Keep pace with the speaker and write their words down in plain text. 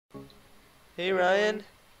Hey Ryan.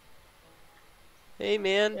 Hey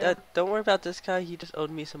man, Yeah. don't worry about this guy, he just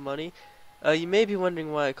owed me some money. You may be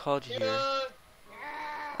wondering why I called you here.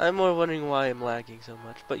 I'm more wondering why I'm lagging so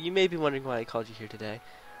much, but you may be wondering why I called you here today.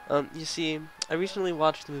 You see, I recently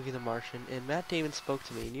watched the movie The Martian, and Matt Damon spoke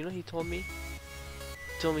to me, and you know what he told me?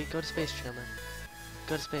 He told me, go to space, Chandler.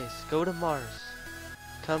 Go to space. Go to Mars.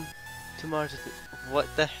 Come to Mars with me. What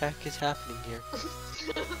the heck is happening here?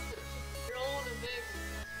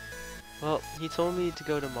 Well, he told me to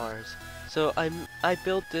go to Mars. So I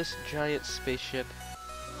built this giant spaceship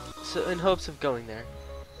so in hopes of going there.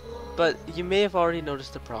 But you may have already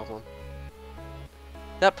noticed the problem.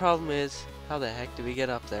 That problem is, how the heck do we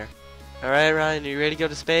get up there? Alright Ryan, are you ready to go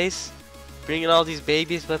to space? Bringing all these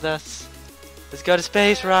babies with us. Let's go to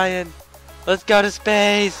space, Ryan! Let's go to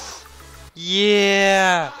space!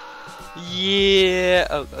 Yeah! Yeah!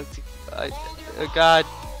 Oh god.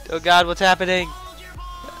 Oh god, what's happening?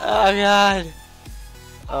 Oh god!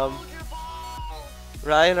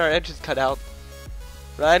 Ryan, our engine's cut out.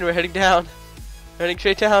 Ryan, we're heading down. We're heading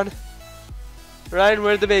straight down. Ryan,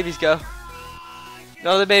 where'd the babies go?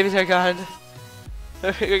 No, the babies are gone.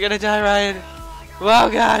 We're gonna die, Ryan. Oh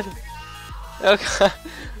god. Oh god.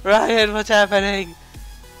 Ryan, what's happening?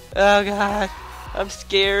 Oh god. I'm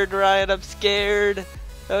scared, Ryan. I'm scared.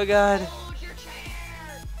 Oh god.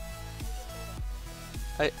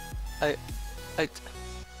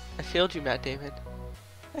 I failed you, Matt Damon.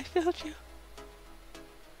 I failed you.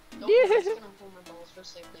 I'm just gonna hold my balls for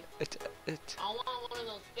safety. I want one of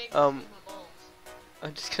those big my balls.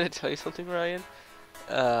 I'm just gonna tell you something, Ryan.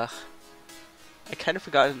 I kind of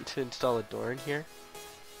forgot to install a door in here.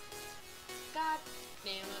 God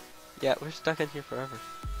damn it. Yeah, we're stuck in here forever.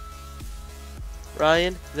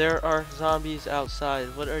 Ryan, there are zombies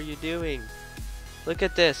outside. What are you doing? Look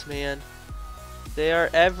at this, man. They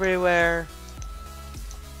are everywhere.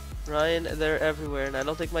 Ryan, they're everywhere, and I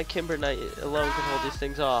don't think my Kimber Knight alone can hold these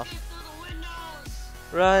things off.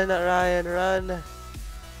 Run, Ryan, run!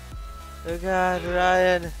 Oh god,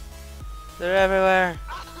 Ryan! They're everywhere!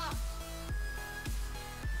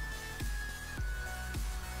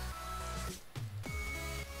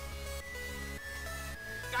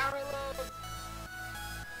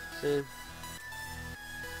 See?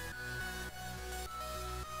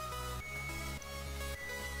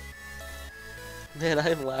 Man, I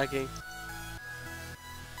am lagging.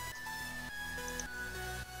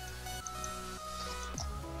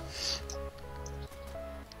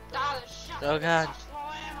 Oh god.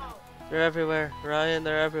 They're everywhere. Ryan,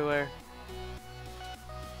 they're everywhere.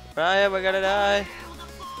 Ryan, we're gonna die.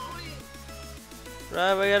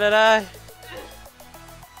 Ryan, we're gonna die.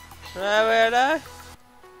 Ryan, we're gonna die.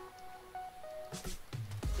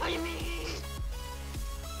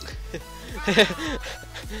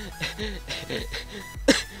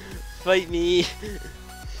 Fight me.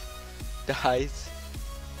 Dies.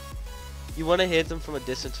 You wanna hit them from a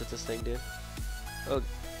distance with this thing, dude. Oh.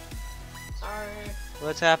 Sorry.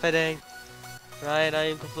 What's happening? Ryan, I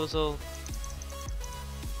am confused.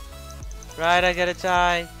 Ryan, I gotta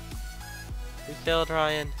die. We failed,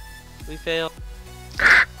 Ryan. We failed.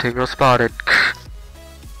 Tango spotted.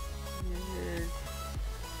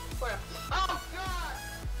 Where? Oh god!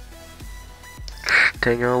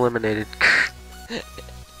 Tango eliminated.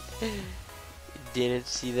 Didn't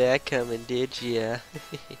see that coming, did ya?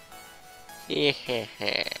 Wait,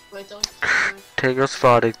 don't. Tango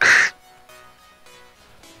spotted.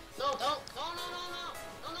 No, don't.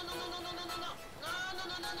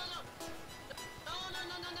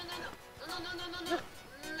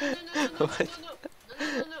 No. What?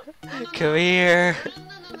 Come here.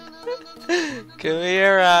 Come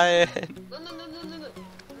here, Ryan.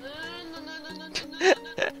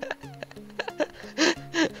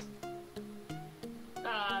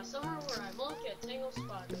 Somewhere where I'm looking at Tango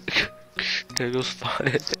Spotted. Tango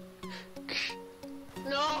spotted.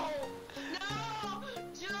 No!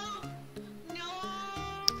 Jump! No!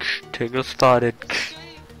 Tango spotted.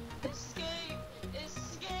 Escape!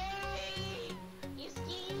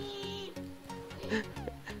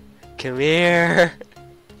 Come here.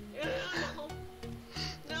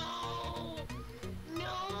 No!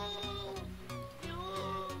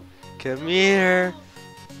 Come here.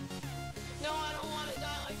 No, I don't want to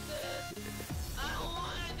die like this! I don't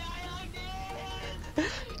want to die like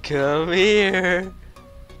this! Come here. No! I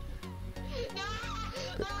don't want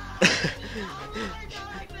to die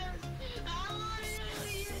like this! I don't want to die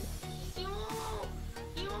like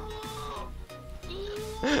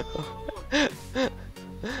this!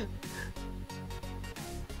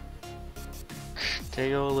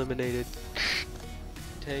 Tango eliminated.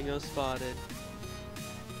 Tango spotted.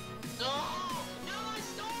 No! No, my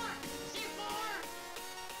store! C4!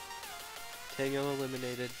 Tango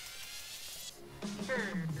eliminated. I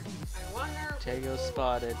wonder Tango who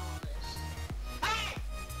spotted. Hey!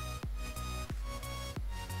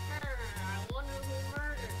 I wonder who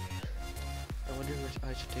murdered me. I wonder which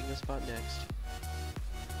I should Tango spot next.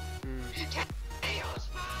 Tango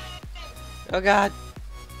spotted! Oh god!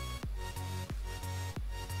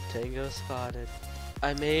 Tango spotted.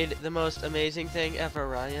 I made the most amazing thing ever,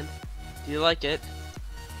 Ryan. Do you like it?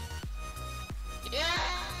 Yes!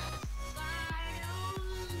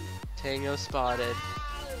 Tango spotted.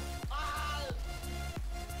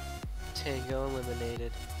 Tango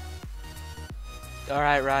eliminated.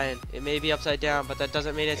 Alright, Ryan. It may be upside down, but that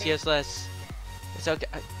doesn't mean it's useless. It's okay.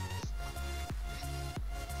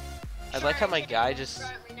 I like how my guy just...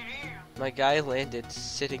 My guy landed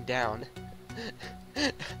sitting down.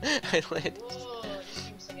 I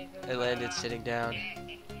landed sitting down.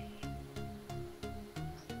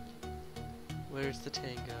 Where's the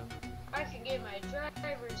Tango? I can get my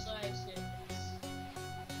driver's license.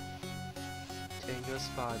 Tango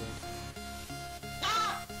spotted.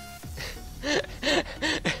 Ah!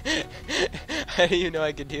 How do you know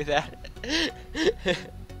I can do that?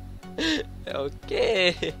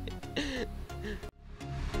 Okay.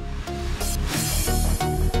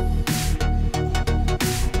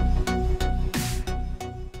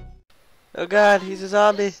 Oh god, he's a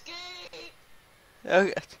zombie. Escape! Oh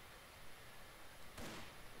god.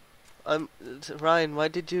 Ryan,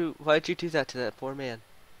 why'd you do that to that poor man?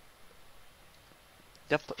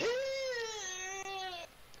 Yep.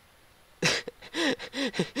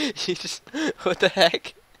 You just, what the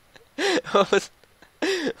heck? What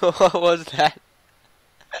was that?